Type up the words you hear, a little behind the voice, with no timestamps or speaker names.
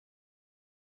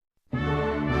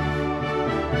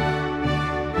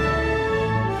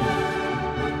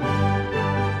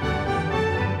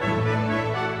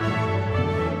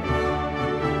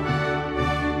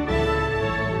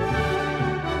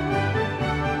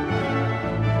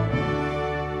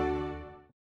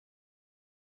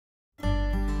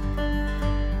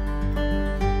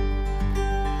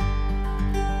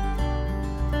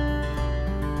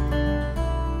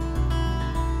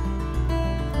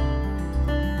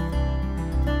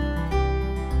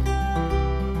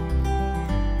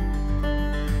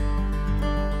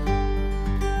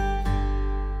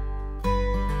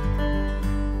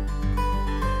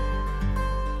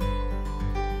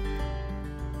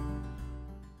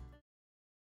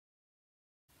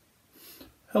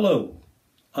Hello,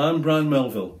 I'm Brian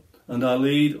Melville and I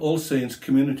lead All Saints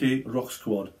Community Rock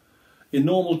Squad. In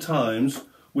normal times,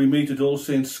 we meet at All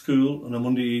Saints School on a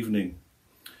Monday evening.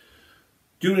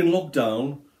 During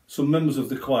lockdown, some members of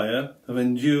the choir have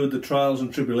endured the trials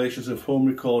and tribulations of home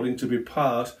recording to be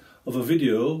part of a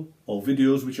video or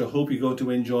videos which I hope you're going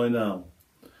to enjoy now.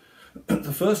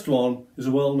 The first one is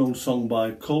a well-known song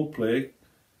by Coldplay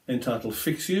entitled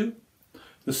Fix You.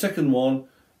 The second one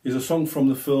is a song from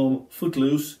the film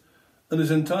Footloose and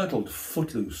is entitled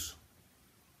Footloose.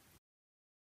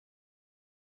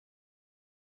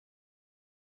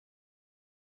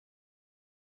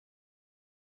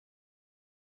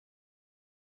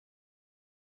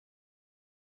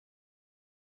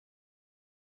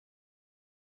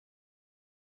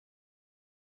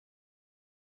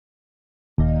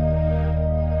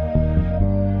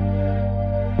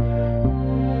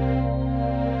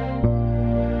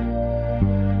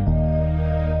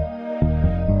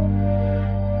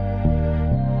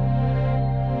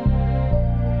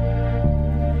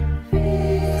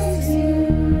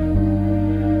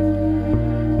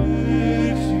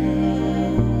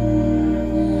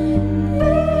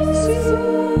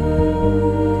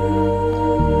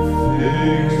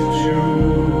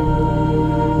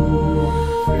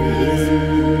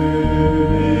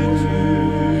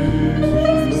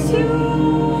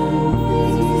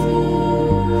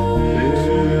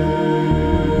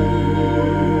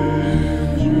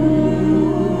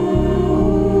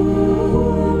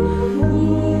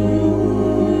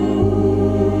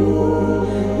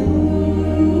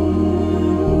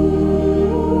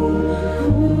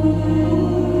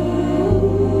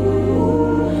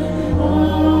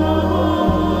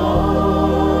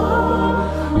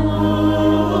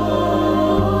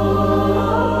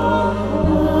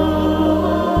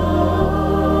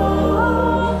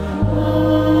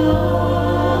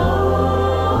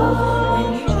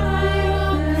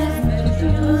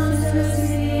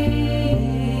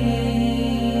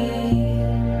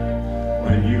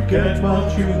 When you get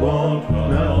what you want,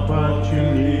 not what you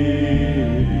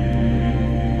need.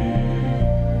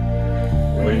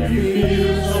 When you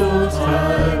feel so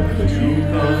tired that you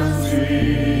can't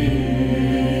see.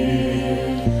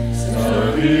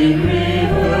 Stuck in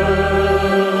reverse,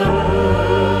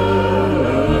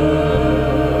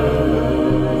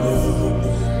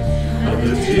 and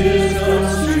the tears come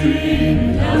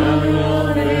streaming down your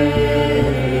face.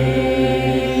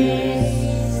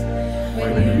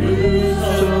 When you lose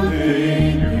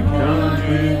something you can't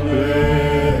replace.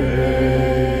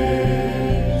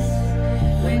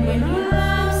 When you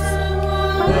love someone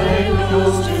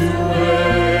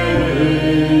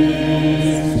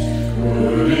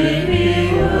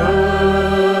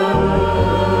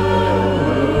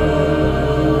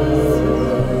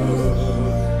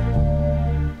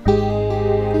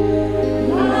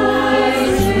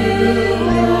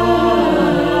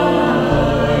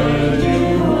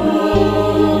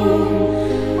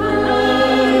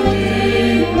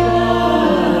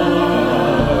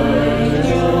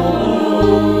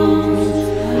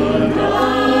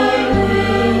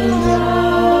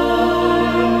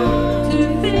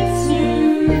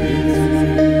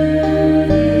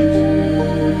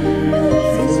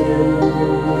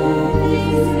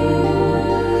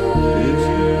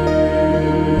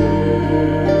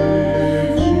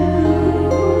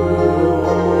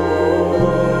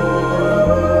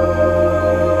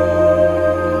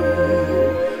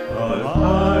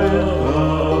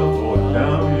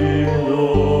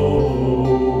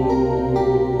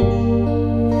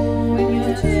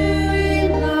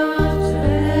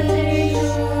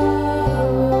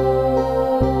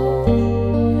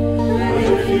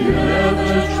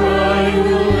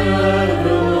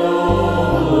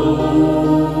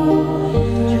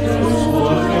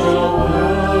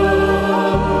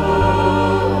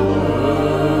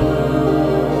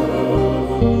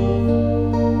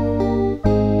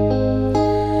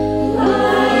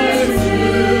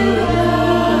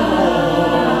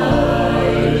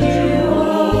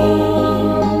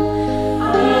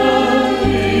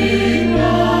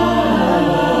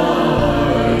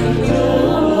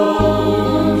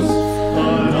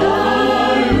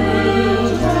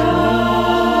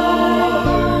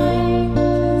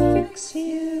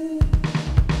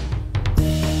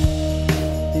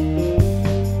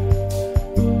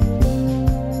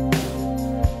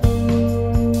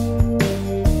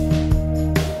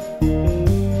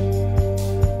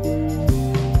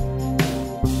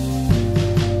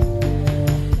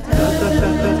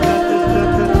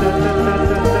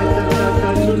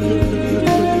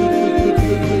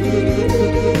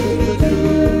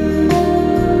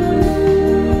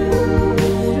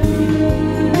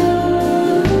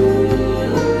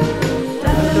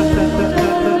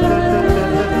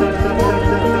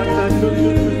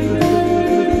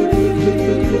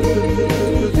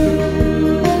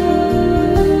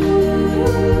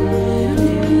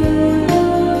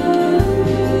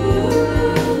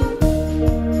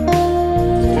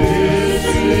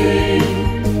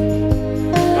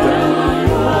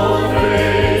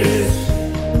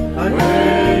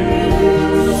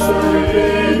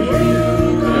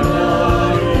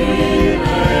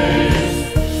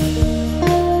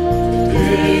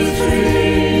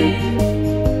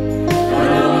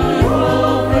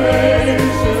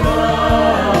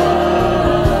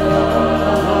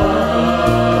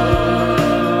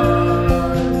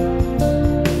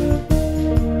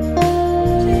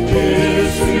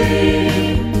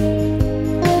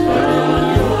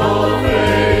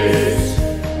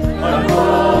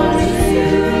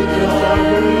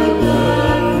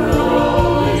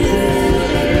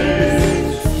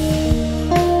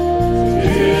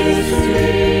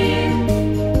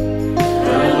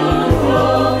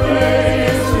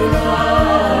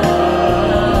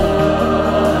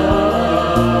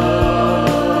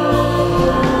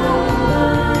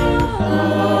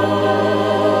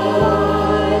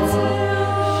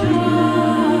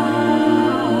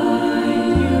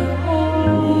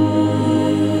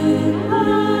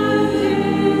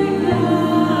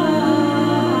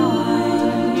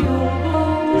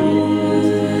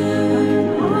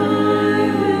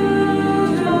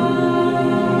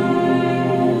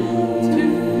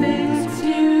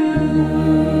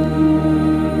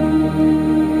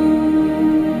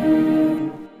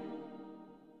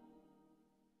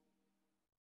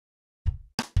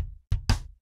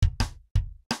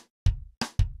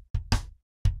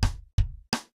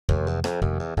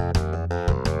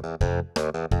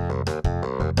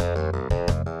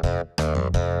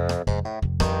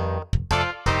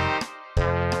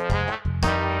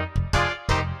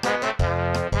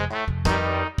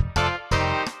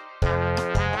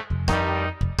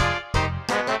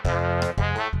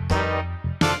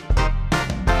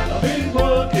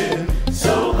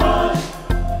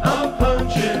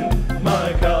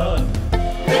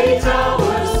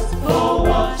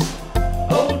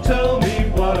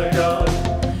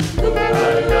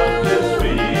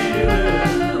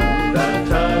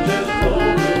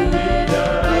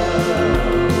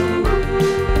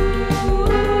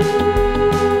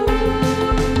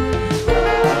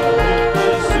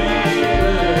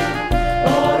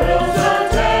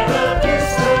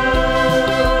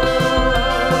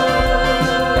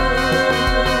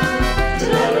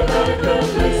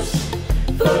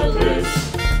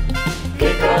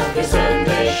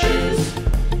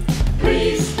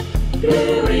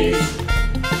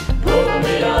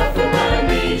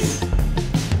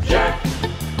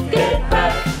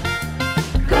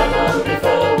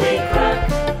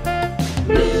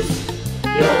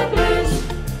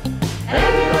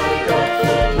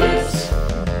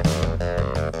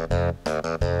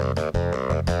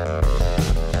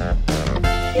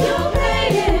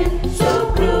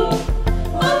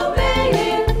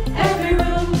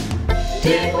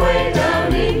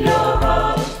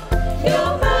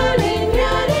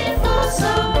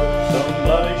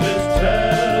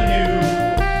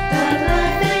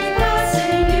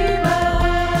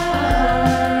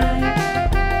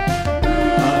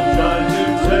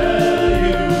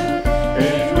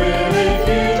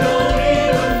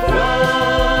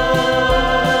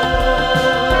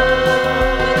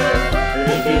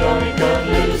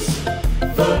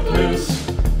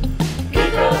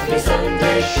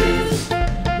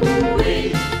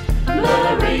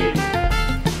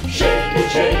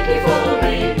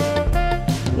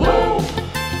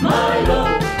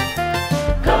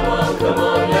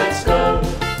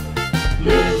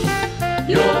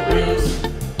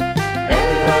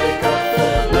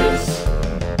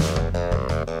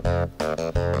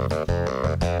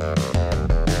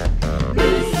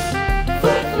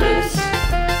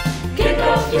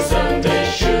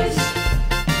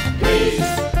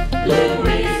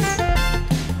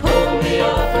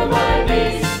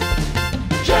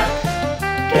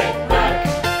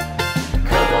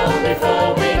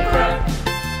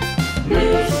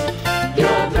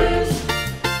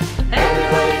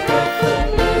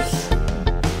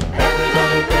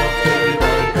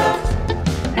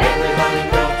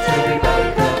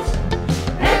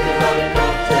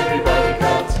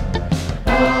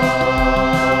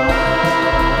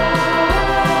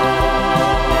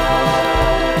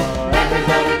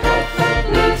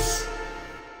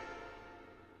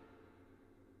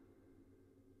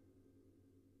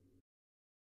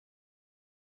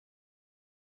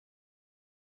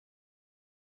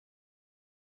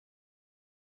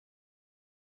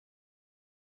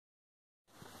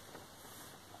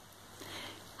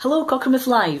Hello Cockermouth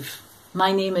Live.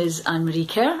 My name is Anne-Marie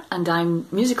Kerr and I'm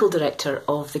Musical Director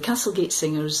of the Castlegate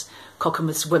Singers,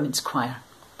 Cockermouth's Women's Choir.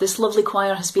 This lovely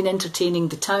choir has been entertaining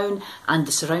the town and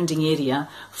the surrounding area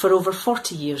for over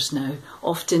 40 years now,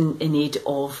 often in aid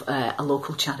of a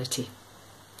local charity.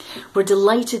 We're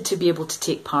delighted to be able to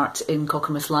take part in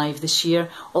Cockermouth Live this year,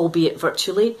 albeit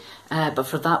virtually, but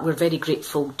for that we're very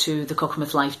grateful to the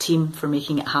Cockermouth Live team for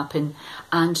making it happen,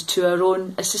 and to our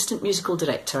own Assistant Musical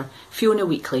Director, Fiona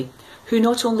Weekly, who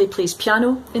not only plays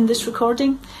piano in this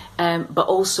recording, but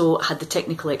also had the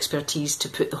technical expertise to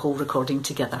put the whole recording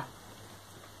together.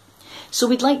 So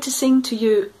we'd like to sing to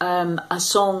you a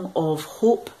song of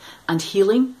hope and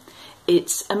healing.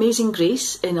 It's Amazing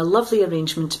Grace in a lovely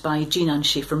arrangement by Jean-Anne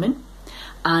Schaeferman,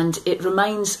 and it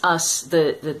reminds us,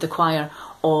 the choir,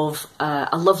 of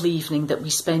a lovely evening that we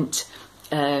spent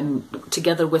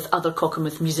together with other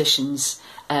Cockermouth musicians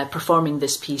performing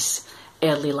this piece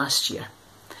early last year.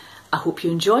 I hope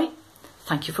you enjoy.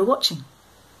 Thank you for watching.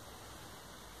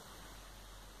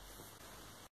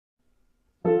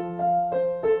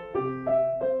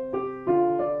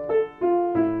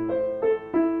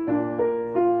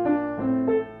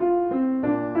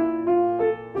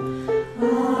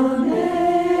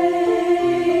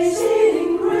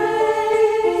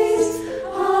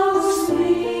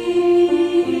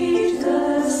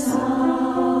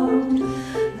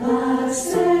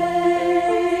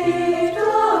 Saved a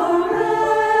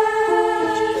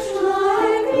wretch like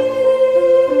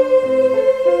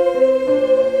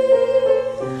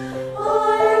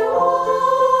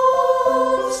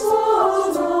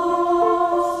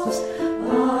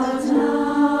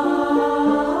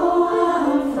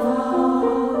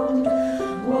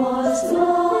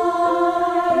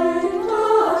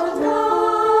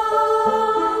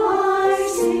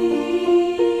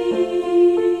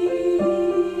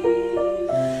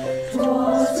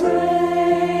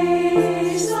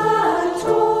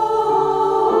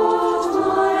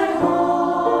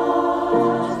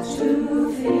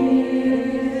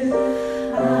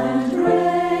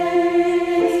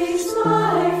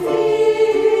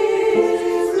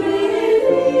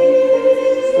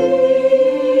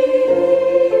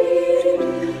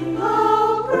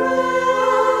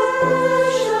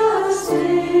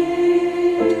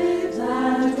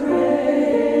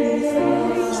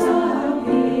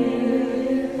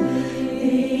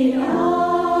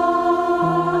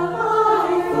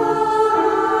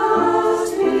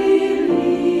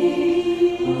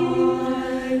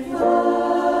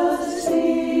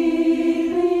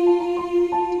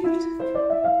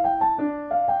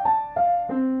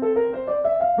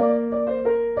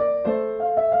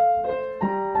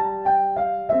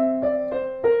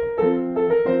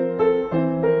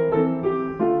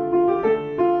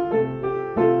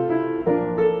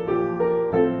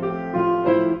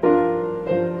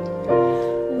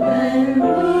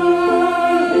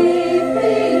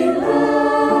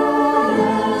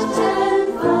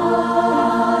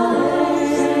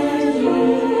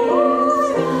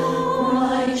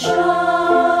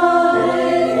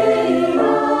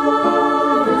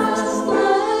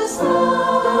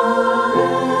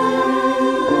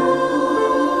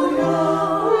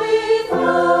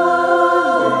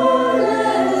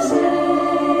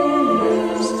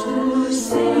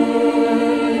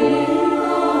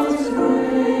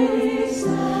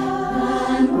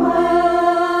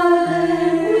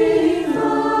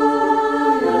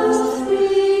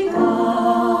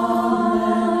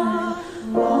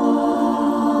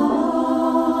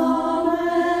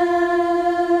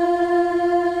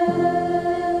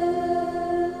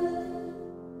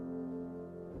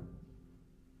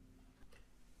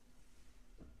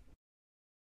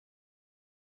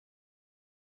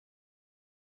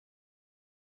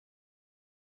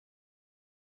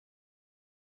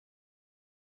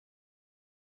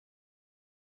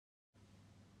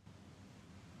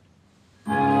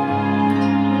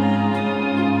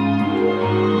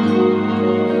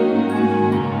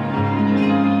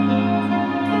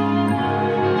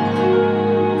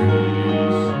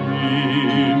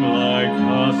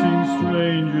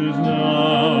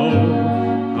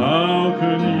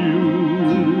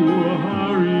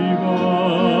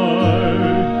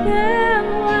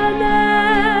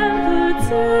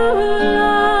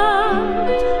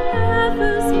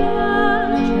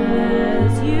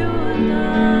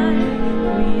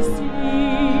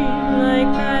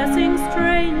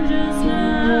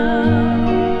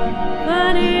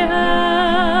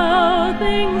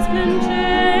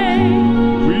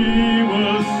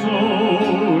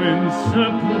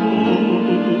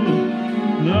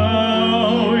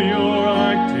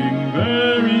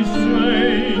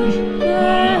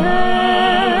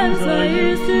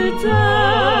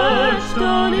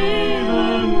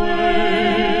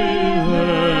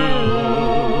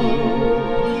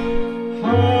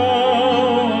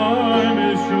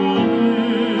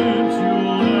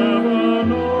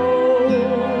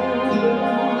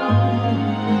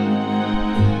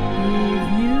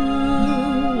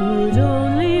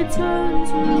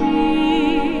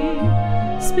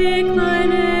Speak my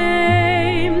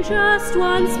name just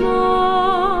once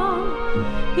more.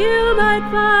 You might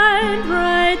find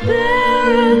right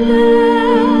there and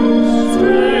then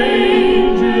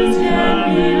strangers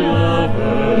can be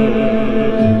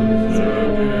lovers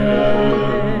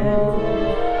again.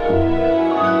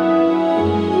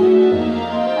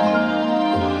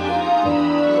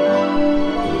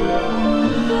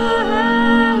 The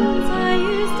hands I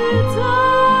used to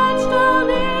touch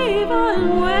don't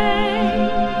even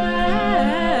wave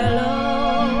hello.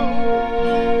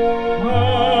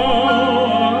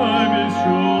 How I miss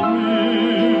your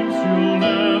lips, you'll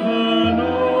never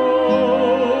know.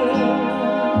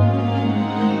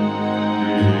 If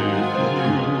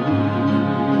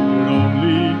you'd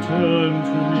only turn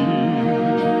to me,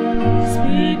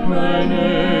 Speak my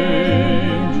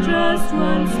name just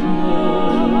once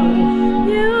more.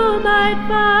 You might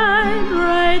find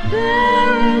right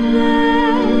there and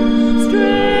then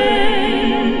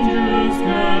strangers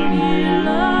can be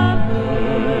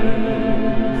lovers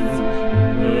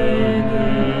again.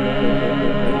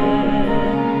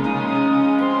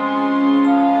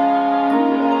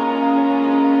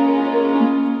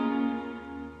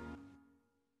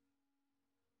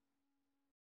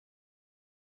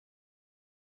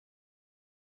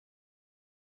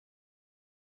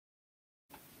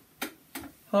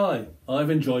 Hi, I've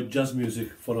enjoyed jazz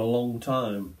music for a long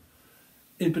time.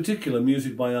 In particular,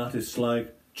 music by artists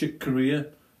like Chick Corea,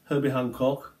 Herbie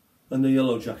Hancock and the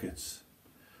Yellow Jackets.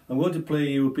 I'm going to play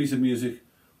you a piece of music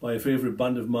by a favourite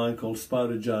band of mine called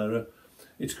Spyro Gyra.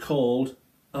 It's called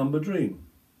Amber Dream.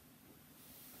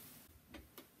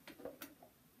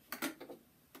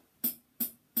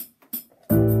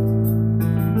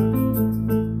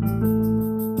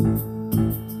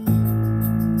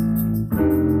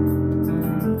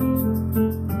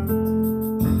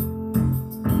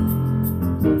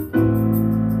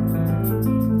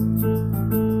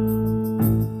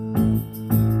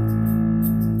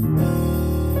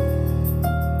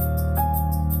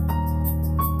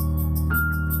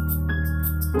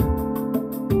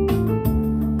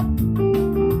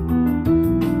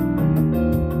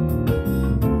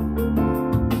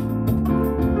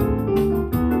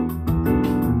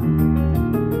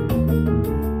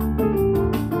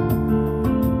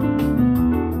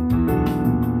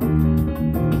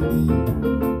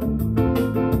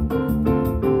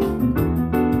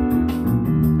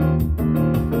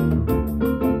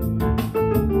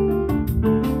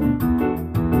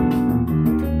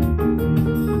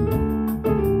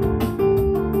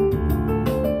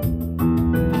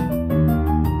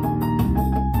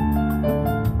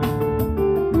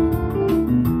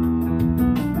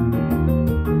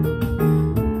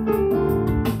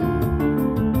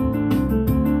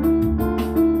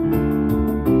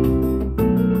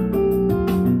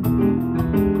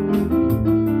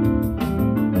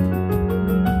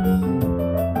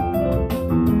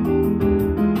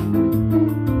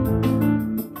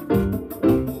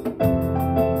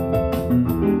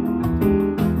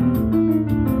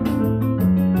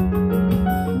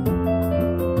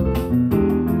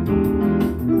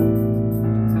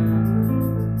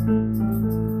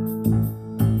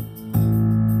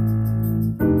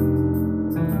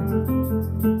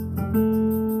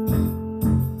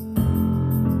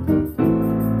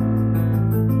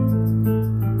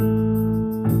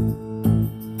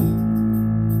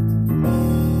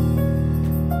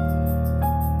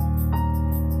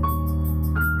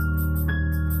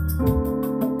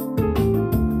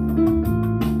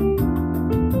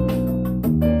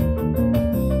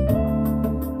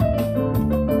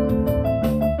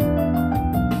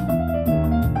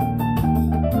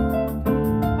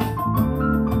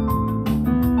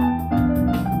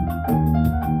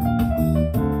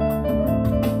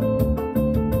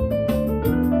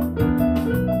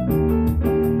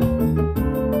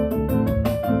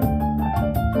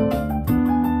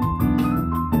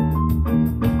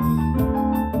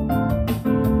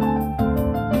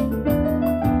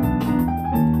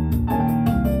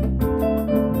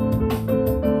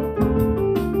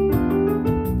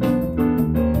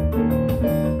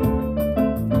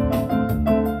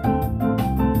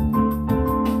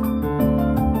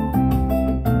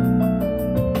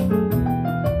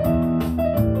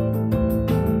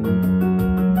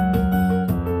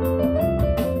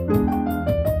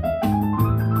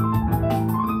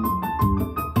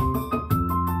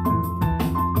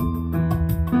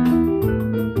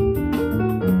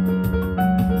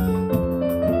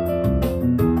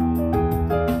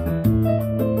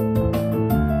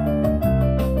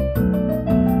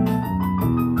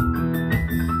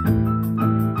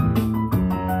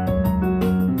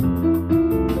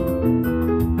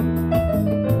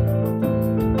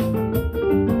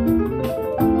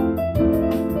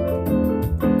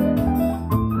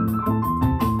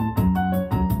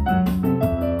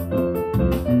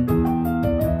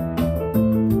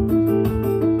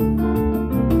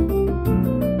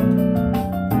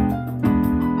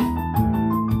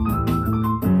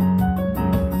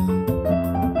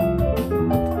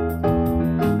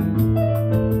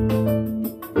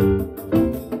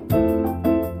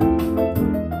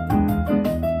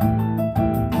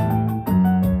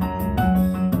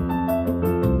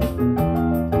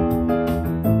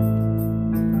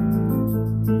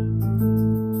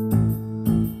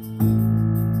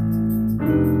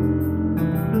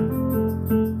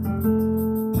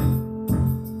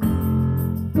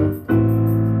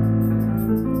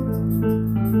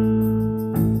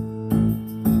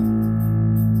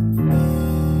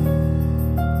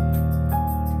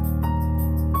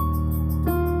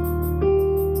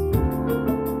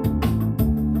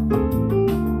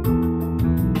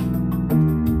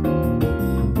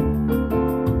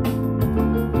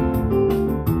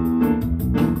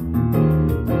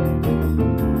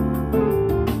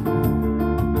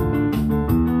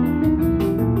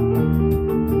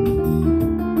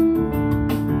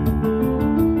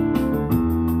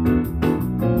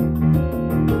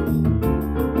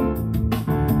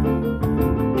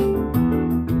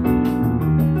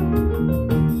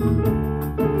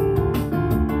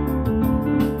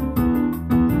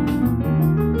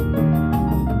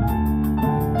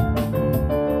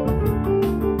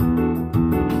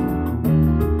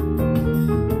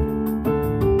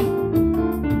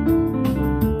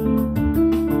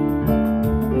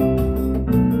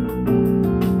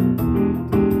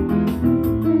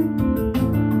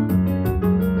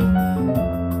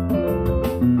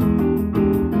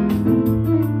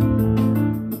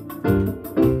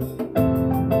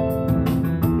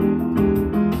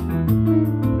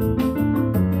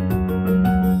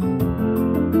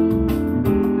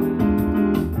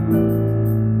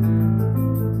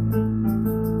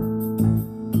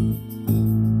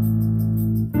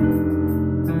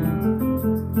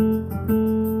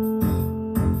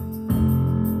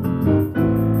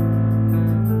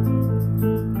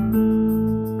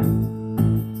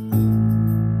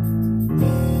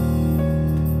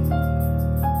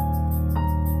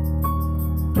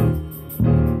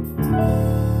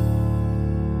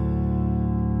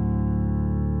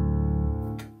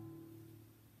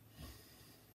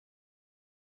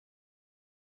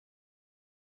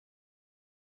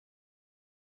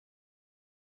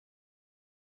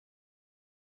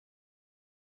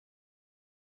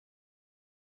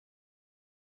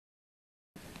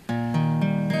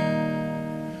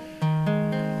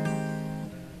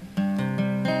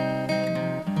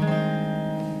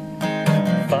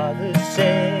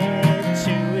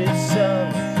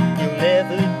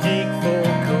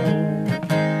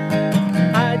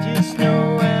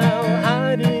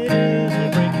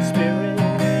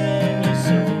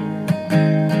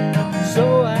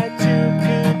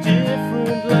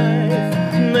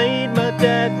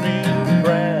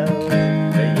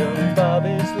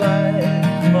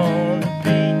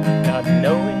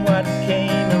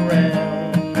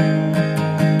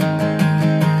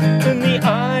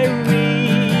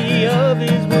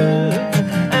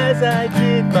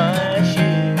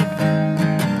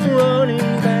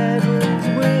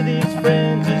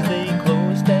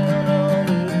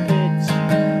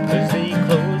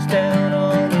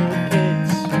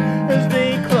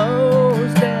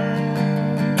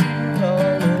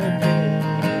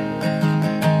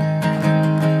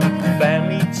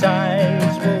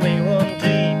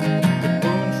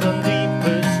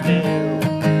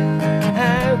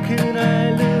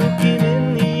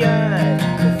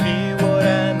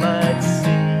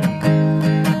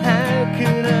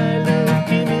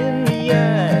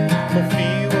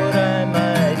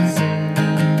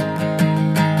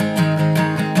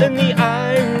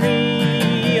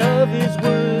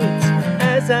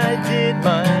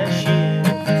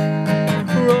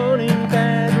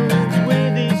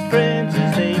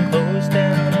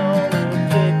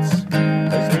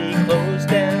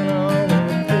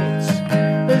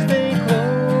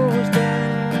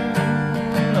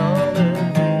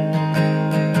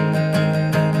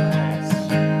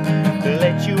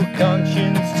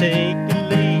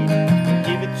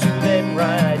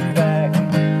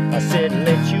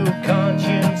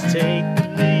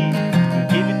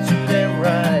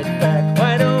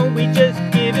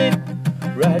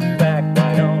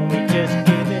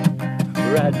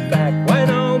 right back. Why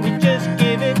don't we just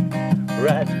give it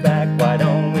right back? Why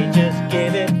don't we just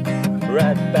give it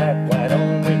right back? Why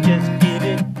don't we just give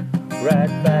it right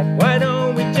back? Why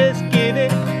don't we just give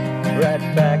it right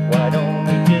back? Why don't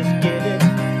we just give it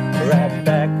right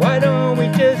back? Why don't we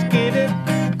just give it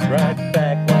right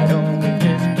back? Why don't we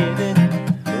just give it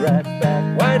right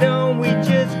back? Why don't we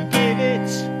just give it?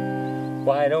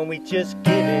 Why don't we just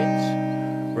give